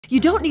You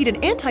don't need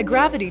an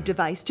anti-gravity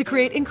device to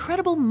create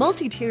incredible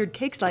multi-tiered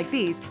cakes like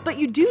these, but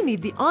you do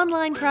need the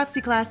online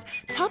Craftsy class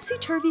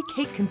Topsy-Turvy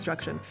Cake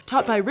Construction,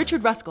 taught by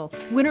Richard Ruskell,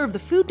 winner of the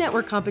Food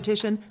Network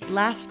competition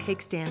Last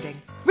Cake Standing.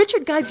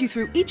 Richard guides you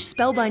through each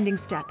spellbinding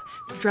step,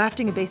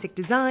 drafting a basic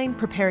design,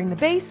 preparing the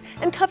base,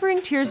 and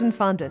covering tiers and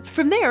fondant.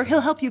 From there,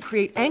 he'll help you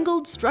create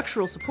angled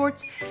structural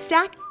supports,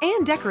 stack,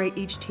 and decorate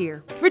each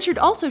tier. Richard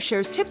also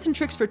shares tips and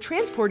tricks for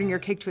transporting your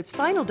cake to its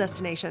final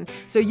destination,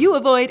 so you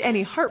avoid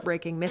any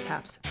heartbreaking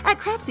mishaps. At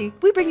Craftsy,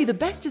 we bring you the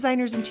best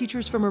designers and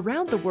teachers from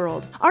around the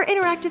world. Our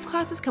interactive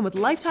classes come with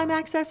lifetime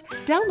access,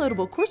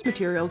 downloadable course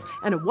materials,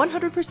 and a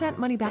 100%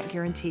 money-back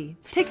guarantee.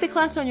 Take the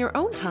class on your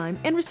own time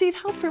and receive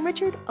help from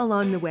Richard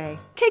along the way.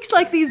 Cakes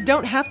like these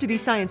don't have to be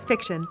science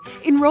fiction.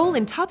 Enroll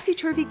in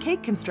Topsy-Turvy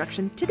Cake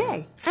Construction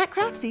today at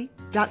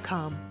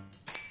Craftsy.com.